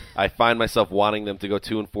I find myself wanting them to go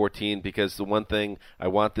 2-14 because the one thing I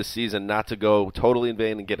want this season not to go totally in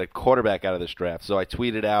vain and get a quarterback out of this draft. So I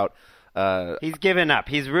tweeted out. He's given up.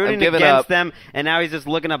 He's rooting against them, and now he's just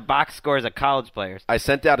looking up box scores of college players. I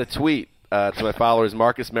sent out a tweet to my followers.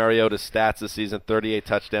 Marcus Mariota's stats this season: 38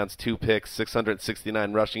 touchdowns, 2 picks,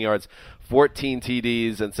 669 rushing yards, 14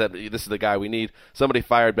 TDs, and said, this is the guy we need. Somebody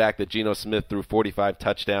fired back that Geno Smith threw 45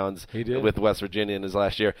 touchdowns with West Virginia in his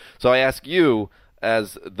last year. So I ask you,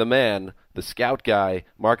 as the man, the scout guy,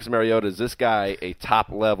 Marcus Mariota, is this guy a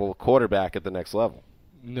top-level quarterback at the next level?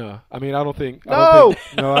 No, I mean I don't think. No,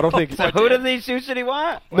 I don't think. So who should he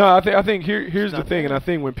want? No, I think here's the thing, and I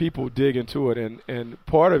think when people dig into it, and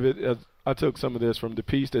part of it, I took some of this from the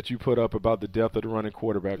piece that you put up about the depth of the running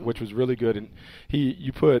quarterback, which was really good, and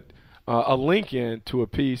you put a link in to a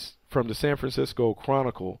piece from the San Francisco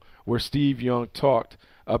Chronicle where Steve Young talked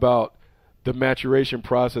about the maturation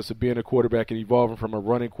process of being a quarterback and evolving from a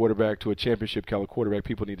running quarterback to a championship caliber quarterback.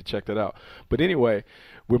 People need to check that out. But anyway,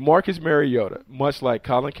 with Marcus Mariota, much like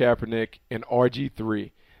Colin Kaepernick and RG3,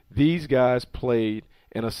 these guys played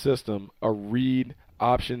in a system, a read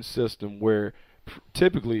option system, where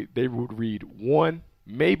typically they would read 1,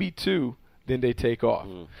 maybe 2, then they take off.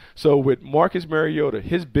 So with Marcus Mariota,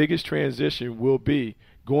 his biggest transition will be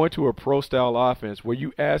going to a pro-style offense where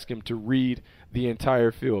you ask him to read the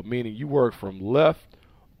entire field, meaning you work from left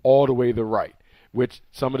all the way to the right, which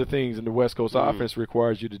some of the things in the West Coast offense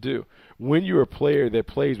requires you to do. When you're a player that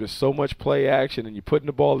plays with so much play action and you're putting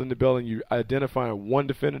the ball in the bell and you're identifying one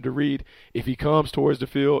defender to read, if he comes towards the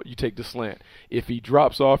field, you take the slant. If he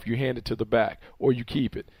drops off, you hand it to the back or you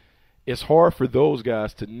keep it. It's hard for those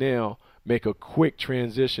guys to now make a quick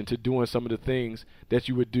transition to doing some of the things that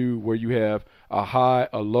you would do where you have a high,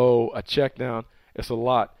 a low, a check down. It's a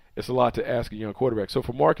lot. It's a lot to ask a young quarterback. So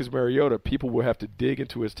for Marcus Mariota, people will have to dig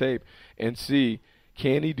into his tape and see,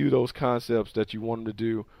 can he do those concepts that you want him to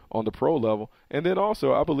do on the pro level? And then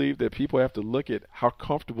also, I believe that people have to look at how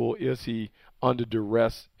comfortable is he under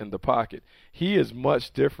duress in the pocket. He is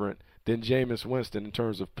much different than Jameis Winston in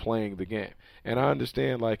terms of playing the game. And I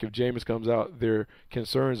understand, like, if Jameis comes out, there are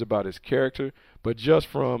concerns about his character. But just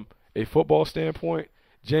from a football standpoint,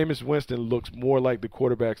 Jameis Winston looks more like the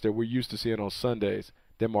quarterbacks that we're used to seeing on Sundays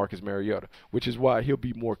than Marcus Mariota, which is why he'll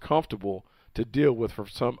be more comfortable to deal with for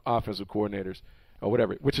some offensive coordinators or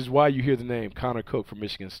whatever, which is why you hear the name Connor Cook from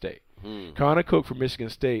Michigan State. Connor Cook from Michigan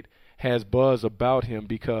State has buzz about him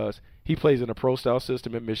because he plays in a pro-style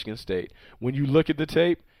system at Michigan State. When you look at the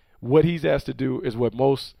tape, what he's asked to do is what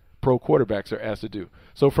most pro quarterbacks are asked to do.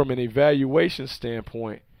 So from an evaluation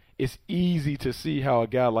standpoint, it's easy to see how a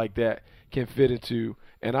guy like that can fit into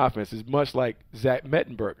an offense. It's much like Zach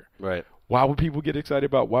Mettenberger. Right. Why would people get excited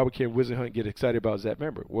about, why would Ken Wisenhunt get excited about Zach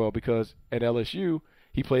Mettenberger? Well, because at LSU,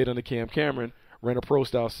 he played under Cam Cameron, ran a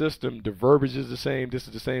pro-style system. The verbiage is the same. This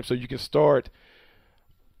is the same. So you can start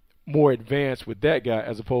more advanced with that guy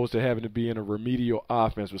as opposed to having to be in a remedial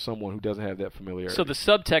offense with someone who doesn't have that familiarity. So the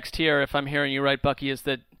subtext here, if I'm hearing you right, Bucky, is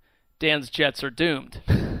that Dan's Jets are doomed.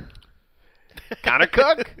 Connor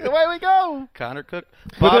Cook, away we go. Connor Cook.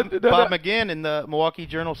 Bob McGinn in the Milwaukee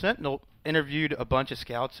Journal-Sentinel interviewed a bunch of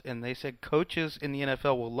scouts, and they said coaches in the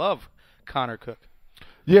NFL will love Connor Cook.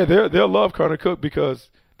 Yeah, they'll love Connor Cook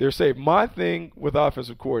because they're safe. My thing with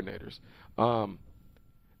offensive coordinators,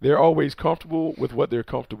 they're always comfortable with what they're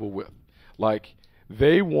comfortable with. Like,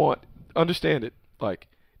 they want – understand it. Like,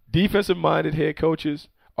 defensive-minded head coaches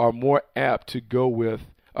are more apt to go with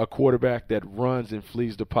a quarterback that runs and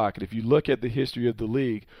flees the pocket. If you look at the history of the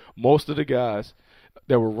league, most of the guys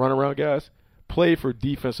that were run-around guys play for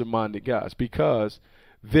defensive-minded guys because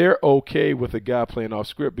they're okay with a guy playing off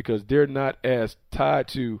script because they're not as tied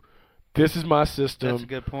to this is my system, that's a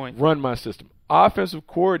good point. Run my system. Offensive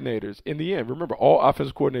coordinators, in the end, remember, all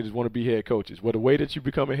offensive coordinators want to be head coaches. Well, the way that you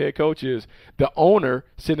become a head coach is the owner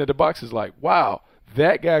sitting at the box is like, wow,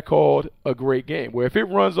 that guy called a great game. Where if it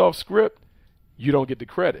runs off script, you don't get the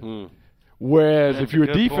credit. Whereas if you're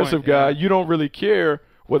a defensive guy, you don't really care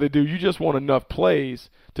what they do. You just want enough plays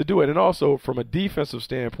to do it. And also, from a defensive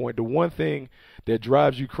standpoint, the one thing that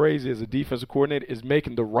drives you crazy as a defensive coordinator is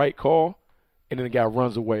making the right call, and then the guy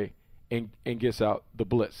runs away and gets out the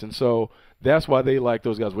blitz. And so that's why they like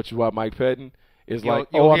those guys, which is why Mike Pettin is I'm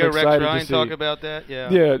excited Rex Ryan to see. Talk about that.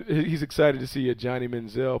 Yeah, he's excited to see a Johnny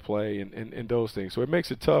Manziel play and those things. So it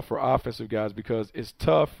makes it tough for offensive guys because it's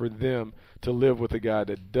tough for them to live with a guy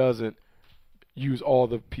that doesn't use all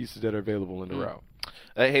the pieces that are available in the route.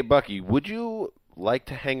 Hey, Bucky, would you like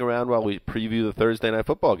to hang around while we preview the Thursday night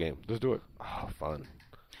football game? Let's do it. Oh, fun.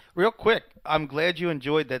 Real quick, I'm glad you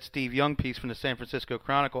enjoyed that Steve Young piece from the San Francisco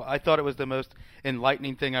Chronicle. I thought it was the most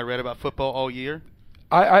enlightening thing I read about football all year.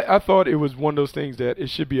 I thought it was one of those things that it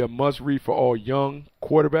should be a must-read for all young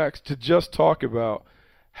quarterbacks to just talk about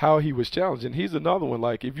how he was challenged. And he's another one.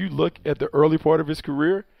 Like, if you look at the early part of his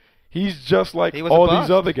career, he's just like all these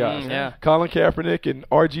other guys. Colin Kaepernick and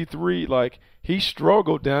RG3, like, he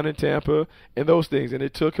struggled down in Tampa and those things. And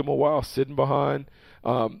it took him a while sitting behind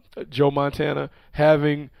Joe Montana,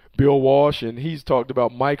 having Bill Walsh, and he's talked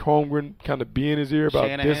about Mike Holmgren kind of being in his ear about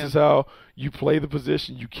Shanahan. This is how you play the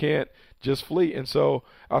position. You can't just flee. And so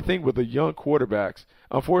I think with the young quarterbacks,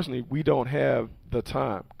 unfortunately, we don't have the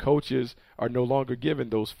time. Coaches are no longer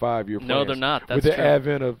given those 5-year plans. No, they're not. That's with the true.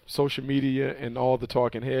 advent of social media and all the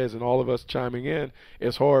talking heads and all of us chiming in,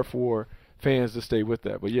 it's hard for fans to stay with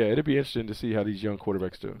that. But, yeah, it'd be interesting to see how these young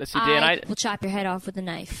quarterbacks do. Let's see, Dan, I will chop your head off with a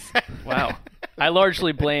knife. Wow. I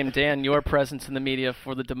largely blame, Dan, your presence in the media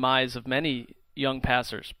for the demise of many young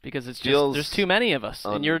passers because it's just there's too many of us,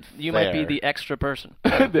 and you might be the extra person.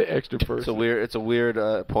 The extra person. It's a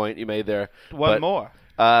weird point you made there. One more.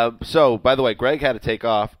 So, by the way, Greg had to take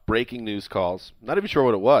off. Breaking news calls. Not even sure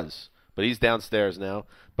what it was, but he's downstairs now.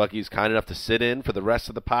 Bucky's kind enough to sit in for the rest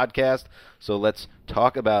of the podcast. So let's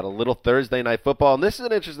talk about a little Thursday night football. And this is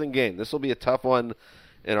an interesting game. This will be a tough one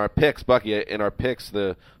in our picks, Bucky. In our picks,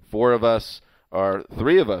 the three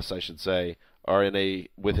of us, I should say, are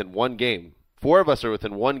within one game. 4 of us are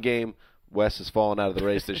within one game. Wes has fallen out of the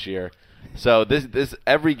race this year. So this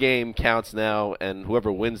every game counts now, and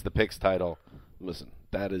whoever wins the picks title, listen,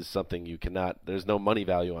 that is something you cannot. There's no money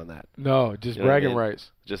value on that. No, just bragging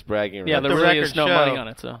rights. Just bragging rights. Yeah, there really is no money on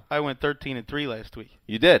it. So I went 13-3 last week.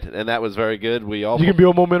 You did, and that was very good. You can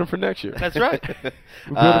build momentum for next year. That's right.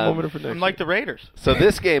 We build momentum for next year. I'm like the Raiders. So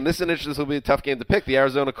this will be a tough game to pick. The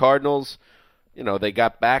Arizona Cardinals, they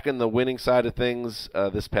got back in the winning side of things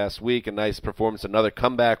this past week. A nice performance, another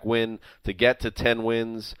comeback win to get to 10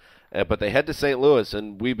 wins. But they head to St. Louis,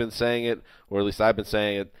 and we've been saying it, or at least I've been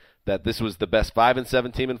saying it, that this was the best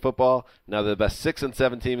 5-7 team in football. Now they're the best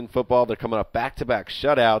 6-7 team in football. They're coming up back-to-back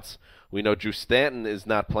shutouts. We know Drew Stanton is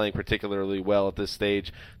not playing particularly well at this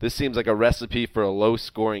stage. This seems like a recipe for a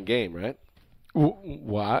low-scoring game, right?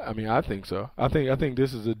 Well, I think so. I think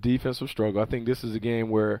this is a defensive struggle. I think this is a game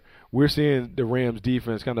where we're seeing the Rams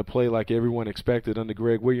defense kind of play like everyone expected under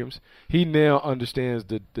Greg Williams. He now understands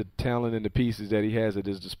the talent and the pieces that he has at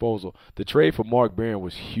his disposal. The trade for Mark Barron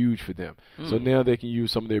was huge for them. So now they can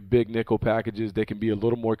use some of their big nickel packages. They can be a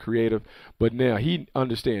little more creative. But now he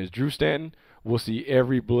understands Drew Stanton will see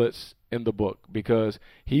every blitz in the book because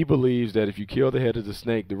he believes that if you kill the head of the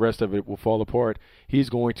snake, the rest of it will fall apart. He's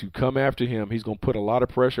going to come after him. He's going to put a lot of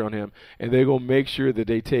pressure on him, and they're going to make sure that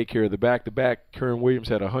they take care of the back-to-back. Karen Williams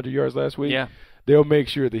had 100 yards last week. Yeah. They'll make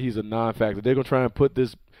sure that he's a non-factor. They're going to try and put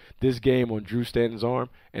this game on Drew Stanton's arm,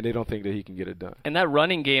 and they don't think that he can get it done. And that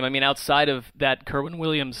running game, outside of that Kerwin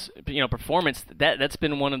Williams performance, that's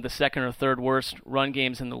been one of the second or third worst run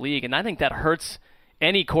games in the league, and I think that hurts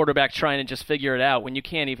any quarterback trying to just figure it out when you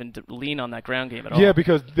can't even lean on that ground game at all. Yeah,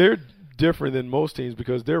 because they're different than most teams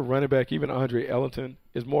because their running back, even Andre Ellington,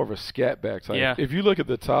 is more of a scat back type. Yeah. If you look at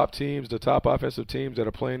the top teams, the top offensive teams that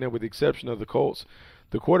are playing there, with the exception of the Colts,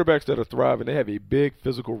 the quarterbacks that are thriving, they have a big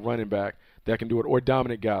physical running back that can do it, or a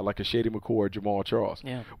dominant guy like a Shady McCoy or Jamal Charles.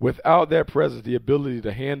 Yeah. Without that presence, the ability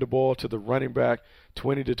to hand the ball to the running back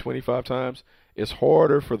 20 to 25 times, it's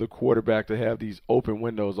harder for the quarterback to have these open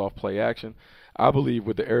windows off play action. I believe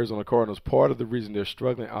with the Arizona Cardinals, part of the reason they're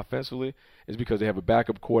struggling offensively is because they have a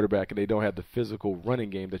backup quarterback and they don't have the physical running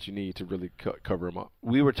game that you need to really cover them up.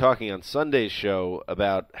 We were talking on Sunday's show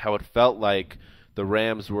about how it felt like the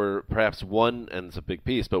Rams were perhaps one, and it's a big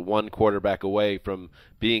piece, but one quarterback away from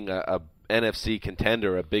being a NFC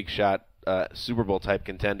contender, a big shot Super Bowl type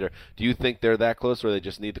contender. Do you think they're that close, or they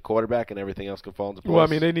just need the quarterback and everything else can fall into place? Well,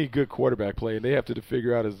 they need good quarterback play, and they have to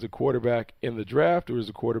figure out, is the quarterback in the draft or is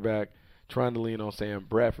the quarterback trying to lean on Sam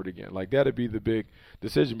Bradford again? Like, that'd be the big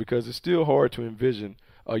decision because it's still hard to envision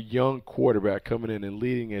a young quarterback coming in and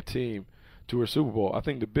leading a team to a Super Bowl. I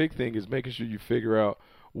think the big thing is making sure you figure out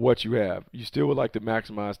what you have. You still would like to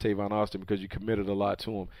maximize Tavon Austin because you committed a lot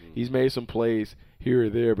to him. He's made some plays here or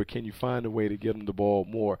there, but can you find a way to get him the ball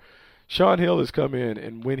more? Sean Hill has come in,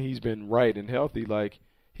 and when he's been right and healthy,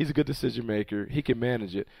 he's a good decision maker. He can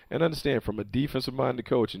manage it. And understand, from a defensive-minded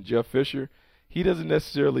coach, and Jeff Fisher, he doesn't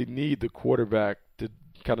necessarily need the quarterback to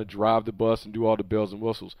kind of drive the bus and do all the bells and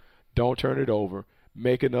whistles. Don't turn it over.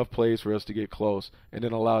 Make enough plays for us to get close, and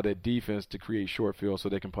then allow that defense to create short fields so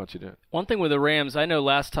they can punch it in. One thing with the Rams, I know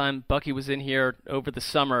last time Bucky was in here over the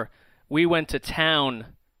summer, we went to town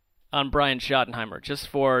on Brian Schottenheimer. Just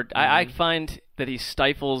for I find that he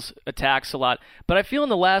stifles attacks a lot, but I feel in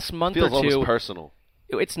the last month Feels or two, almost personal.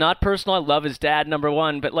 It's not personal. I love his dad, number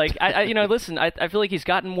one, but like listen, I feel like he's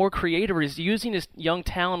gotten more creative. He's using his young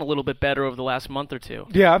talent a little bit better over the last month or two.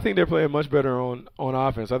 Yeah, I think they're playing much better on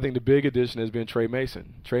offense. I think the big addition has been Trey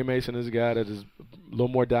Mason. Trey Mason is a guy that is a little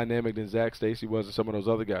more dynamic than Zach Stacy was and some of those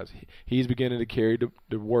other guys. He's beginning to carry the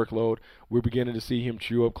workload. We're beginning to see him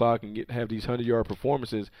chew up clock and have these 100-yard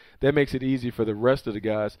performances. That makes it easy for the rest of the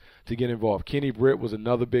guys to get involved. Kenny Britt was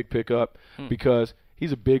another big pickup because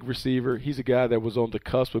he's a big receiver. He's a guy that was on the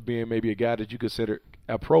cusp of being maybe a guy that you consider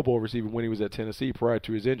a Pro Bowl receiver when he was at Tennessee prior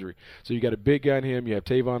to his injury. So you got a big guy in him. You have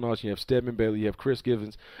Tavon Austin. You have Stedman Bailey. You have Chris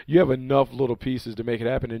Givens. You have enough little pieces to make it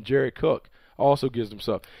happen. And Jared Cook also gives them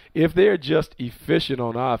stuff. If they're just efficient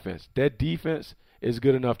on offense, that defense is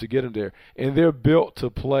good enough to get them there. And they're built to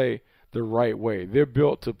play the right way. They're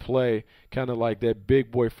built to play kind of like that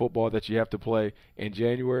big boy football that you have to play in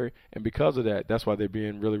January. And because of that, that's why they're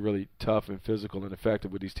being really, really tough and physical and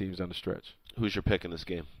effective with these teams down the stretch. Who's your pick in this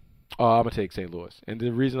game? I'm going to take St. Louis. And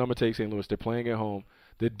the reason I'm going to take St. Louis, they're playing at home.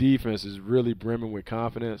 The defense is really brimming with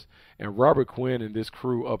confidence. And Robert Quinn and this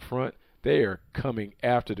crew up front, they are coming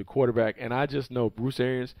after the quarterback. And I just know Bruce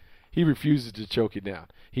Arians, he refuses to choke it down.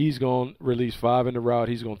 He's going to release 5 in the route.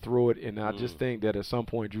 He's going to throw it. And I just think that at some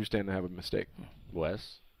point Drew Stanton will have a mistake.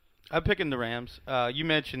 Wes? I'm picking the Rams. You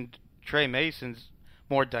mentioned Trey Mason's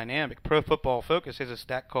more dynamic. Pro Football Focus has a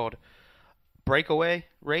stat called breakaway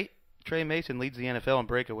rate. Trey Mason leads the NFL in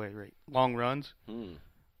breakaway rate, long runs.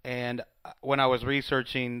 And when I was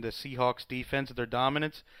researching the Seahawks defense, their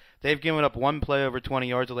dominance, they've given up 1 play over 20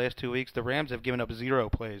 yards the last 2 weeks. The Rams have given up 0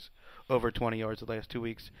 plays over 20 yards the last 2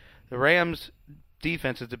 weeks. The Rams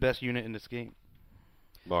defense is the best unit in this game.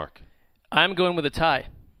 Mark? I'm going with a tie.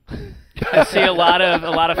 I see a lot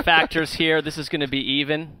of factors here. This is going to be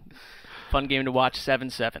even. Fun game to watch,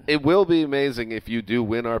 7-7. It will be amazing if you do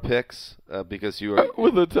win our picks because you are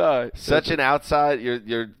with a tie. Such an outside.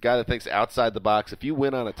 You're a guy that thinks outside the box. If you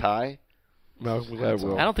win on a tie, no,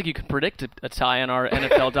 I don't think you can predict a tie on our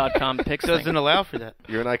NFL.com picks. Doesn't allow for that.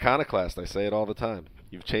 You're an iconoclast. I say it all the time.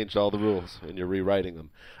 You've changed all the rules and you're rewriting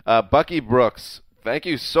them. Bucky Brooks, thank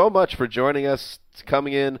you so much for joining us.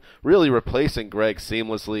 Coming in, really replacing Greg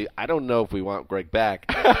seamlessly. I don't know if we want Greg back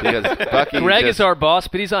because Bucky. Greg is our boss,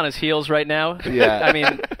 but he's on his heels right now. Yeah, I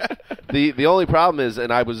mean, the only problem is,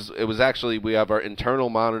 and it was actually we have our internal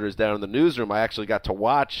monitors down in the newsroom. I actually got to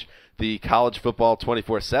watch the College Football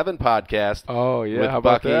 24/7 podcast. Oh yeah, with how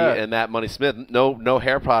about Bucky that? and that Money Smith. No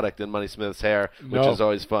hair product in Money Smith's hair, which is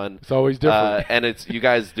always fun. It's always different. And you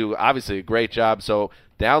guys do obviously a great job. So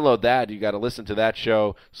download that. You got to listen to that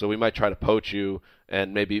show. So we might try to poach you,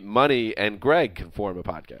 and maybe Money and Greg can form a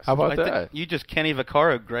podcast. How about that? You just Kenny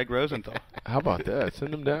Vaccaro, Greg Rosenthal. How about that?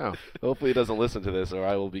 Send him down. Hopefully he doesn't listen to this, or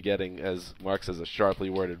I will be getting, as Mark says, a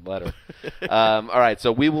sharply worded letter. All right,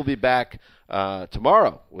 so we will be back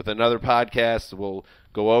tomorrow with another podcast. We'll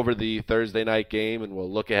go over the Thursday night game, and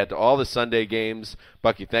we'll look ahead to all the Sunday games.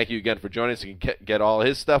 Bucky, thank you again for joining us. You can get all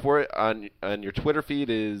his stuff on your Twitter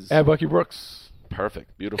feed is at Bucky Brooks.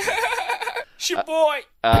 Perfect. Beautiful. It's your boy.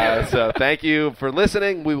 So thank you for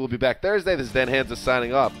listening. We will be back Thursday. This is Dan Hanzus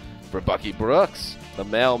signing off for Bucky Brooks, the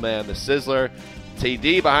mailman, the sizzler,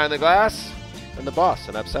 TD behind the glass, and the boss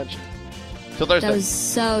in absentia. Till Thursday. That was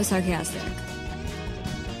so sarcastic.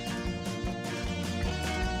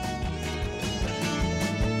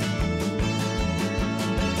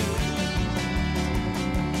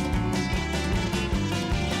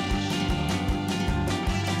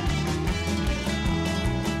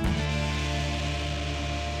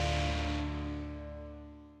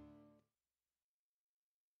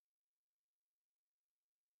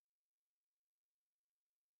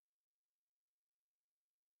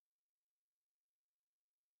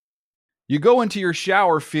 You go into your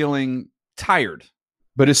shower feeling tired,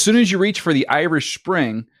 but as soon as you reach for the Irish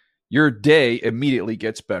Spring, your day immediately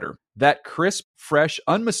gets better. That crisp, fresh,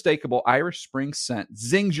 unmistakable Irish Spring scent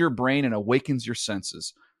zings your brain and awakens your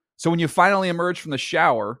senses. So when you finally emerge from the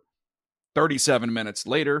shower, 37 minutes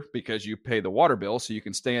later, because you pay the water bill so you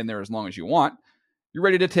can stay in there as long as you want, you're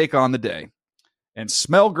ready to take on the day. And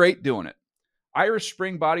smell great doing it. Irish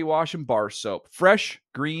Spring Body Wash and Bar Soap. Fresh,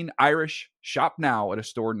 green, Irish. Shop now at a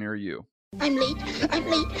store near you. I'm late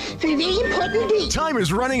for a very important date. Time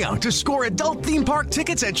is running out to score adult theme park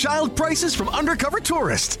tickets at child prices from Undercover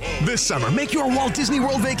Tourist. This summer, make your Walt Disney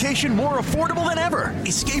World vacation more affordable than ever.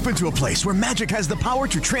 Escape into a place where magic has the power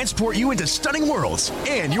to transport you into stunning worlds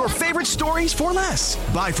and your favorite stories for less.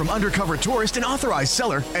 Buy from Undercover Tourist, an authorized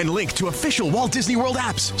seller, and link to official Walt Disney World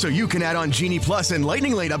apps so you can add on Genie Plus and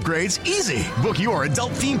Lightning Lane upgrades easy. Book your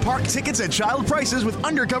adult theme park tickets at child prices with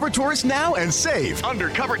Undercover Tourist now and save.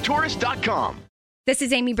 UndercoverTourist.com. This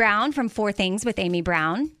is Amy Brown from 4 Things with Amy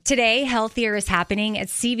Brown. Today, Healthier is happening at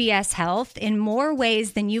CVS Health in more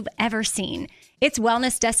ways than you've ever seen. It's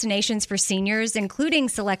wellness destinations for seniors, including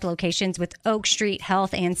select locations with Oak Street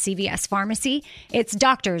Health and CVS Pharmacy. It's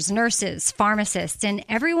doctors, nurses, pharmacists, and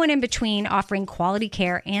everyone in between offering quality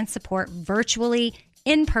care and support virtually,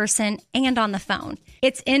 in person, and on the phone.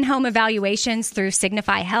 It's in-home evaluations through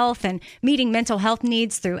Signify Health and meeting mental health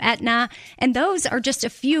needs through Aetna. And those are just a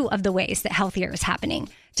few of the ways that Healthier is happening.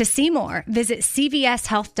 To see more, visit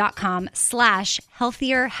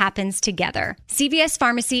cvshealth.com/healthier happens together. CVS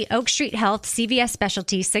Pharmacy, Oak Street Health, CVS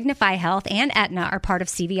Specialty, Signify Health, and Aetna are part of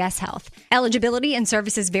CVS Health. Eligibility and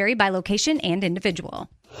services vary by location and individual.